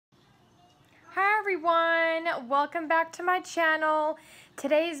everyone, welcome back to my channel.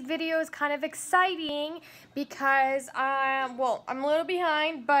 Today's video is kind of exciting because I'm a little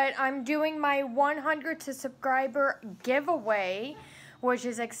behind, but I'm doing my 100 subscriber giveaway, which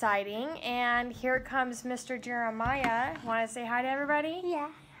is exciting. And here comes Mr. Jeremiah. Want to say hi to everybody? Yeah.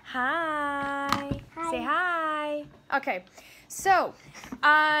 Hi. Hi. Say hi. Okay, so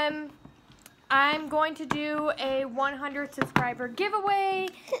I'm going to do a 100 subscriber giveaway,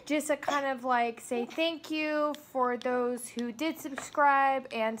 just to kind of like say thank you for those who did subscribe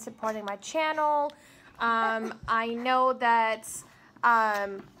and supporting my channel. I know that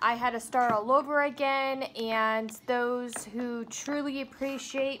I had to start all over again, and those who truly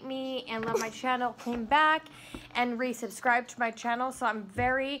appreciate me and love my channel came back and resubscribed to my channel, so I'm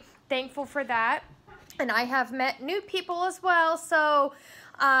very thankful for that. And I have met new people as well, so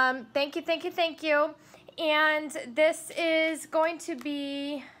thank you, thank you, thank you. And this is going to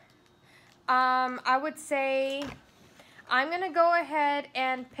be, I would say, I'm going to go ahead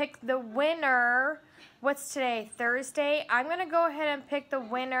and pick the winner. What's today? Thursday? I'm going to go ahead and pick the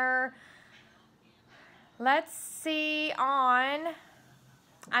winner. Let's see I'm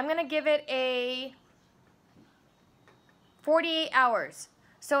going to give it a 48 hours.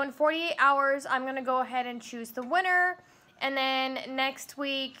 So in 48 hours, I'm going to go ahead and choose the winner. And then next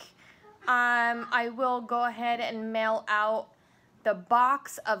week, I will go ahead and mail out the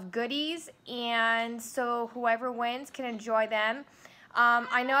box of goodies. And so whoever wins can enjoy them.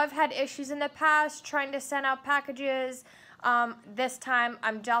 I know I've had issues in the past trying to send out packages. This time,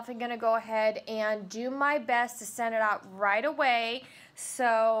 I'm definitely going to go ahead and do my best to send it out right away.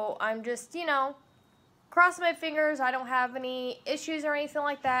 So I'm just, cross my fingers I don't have any issues or anything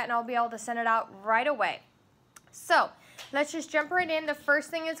like that, and I'll be able to send it out right away. So let's just jump right in. The first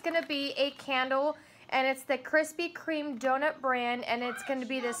thing is going to be a candle, and it's the Krispy Kreme donut brand, and it's going to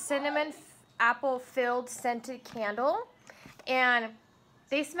be the cinnamon apple filled scented candle, and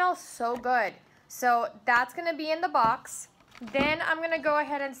they smell so good. So that's going to be in the box. Then I'm going to go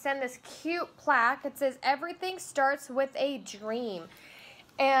ahead and send this cute plaque. It says everything starts with a dream.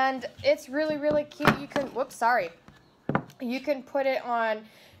 And it's really, really cute. You can, you can put it on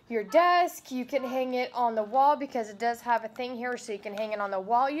your desk. You can hang it on the wall because it does have a thing here so you can hang it on the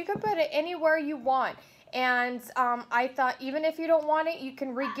wall. You can put it anywhere you want. And I thought even if you don't want it, you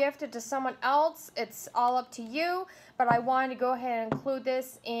can re-gift it to someone else. It's all up to you. But I wanted to go ahead and include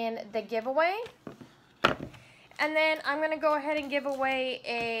this in the giveaway. And then I'm going to go ahead and give away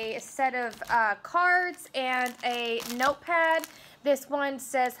a set of cards and a notepad. This one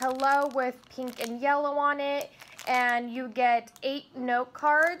says hello with pink and yellow on it, and you get 8 note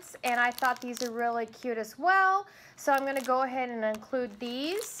cards, and I thought these are really cute as well. So I'm going to go ahead and include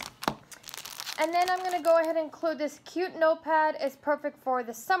these. And then I'm going to go ahead and include this cute notepad. It's perfect for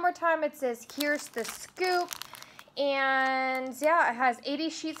the summertime. It says, here's the scoop. And yeah, it has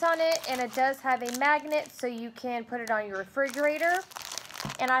 80 sheets on it, and it does have a magnet so you can put it on your refrigerator.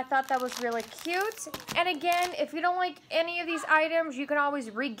 And I thought that was really cute. And again, if you don't like any of these items, you can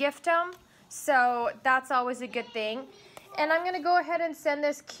always re-gift them. So that's always a good thing. And I'm going to go ahead and send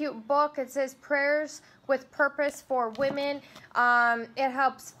this cute book. It says Prayers with Purpose for Women. It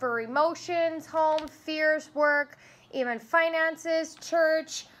helps for emotions, home, fears, work, even finances,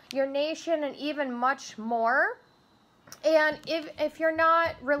 church, your nation, and even much more. And if you're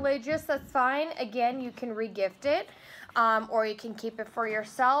not religious, that's fine. Again, you can re-gift it. Or you can keep it for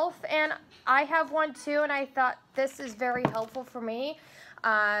yourself. And I have one too, and I thought this is very helpful for me.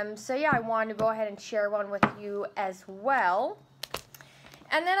 So yeah, I wanted to go ahead and share one with you as well.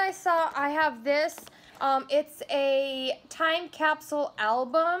 And then I have this. It's a time capsule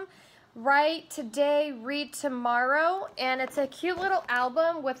album. Write today, read tomorrow. And it's a cute little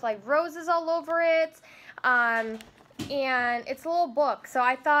album with like roses all over it. And it's a little book. So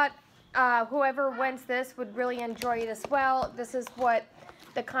I thought whoever wins this would really enjoy it as well. This is what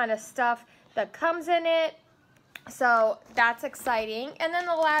the kind of stuff that comes in it. So that's exciting. And then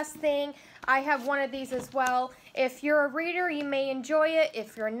the last thing, I have one of these as well. If you're a reader, you may enjoy it.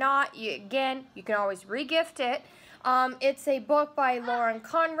 If you're not, you can always re-gift it. It's a book by Lauren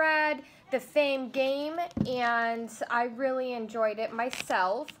Conrad, The Fame Game, and I really enjoyed it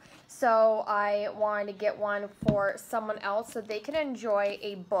myself. So I wanted to get one for someone else so they can enjoy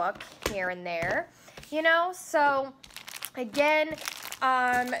a book here and there, So again,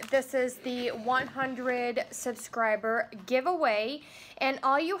 this is the 100 subscriber giveaway, and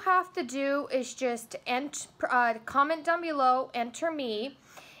all you have to do is just comment down below, enter me,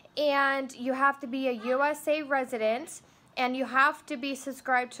 and you have to be a USA resident, and you have to be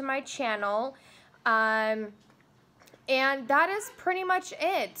subscribed to my channel. And that is pretty much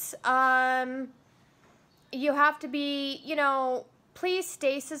it. you have to be, you know, please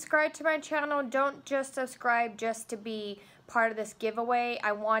stay subscribed to my channel. Don't just subscribe just to be part of this giveaway.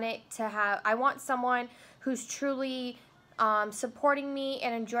 I want someone who's truly supporting me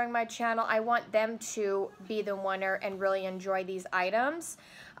and enjoying my channel. I want them to be the winner and really enjoy these items.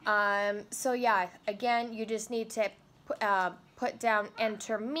 So yeah, again, you just need to put down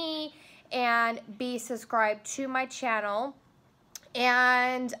enter me and be subscribed to my channel,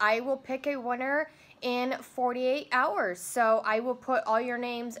 and I will pick a winner in 48 hours. So I will put all your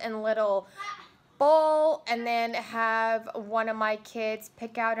names in a little bowl and then have one of my kids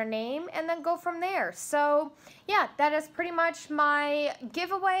pick out a name and then go from there. So yeah, that is pretty much my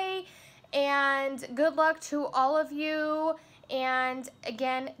giveaway, and good luck to all of you. And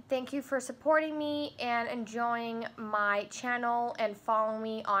again, thank you for supporting me and enjoying my channel and following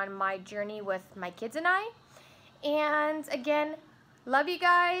me on my journey with my kids and I. And again, love you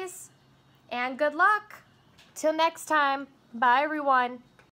guys and good luck. Till next time, bye everyone.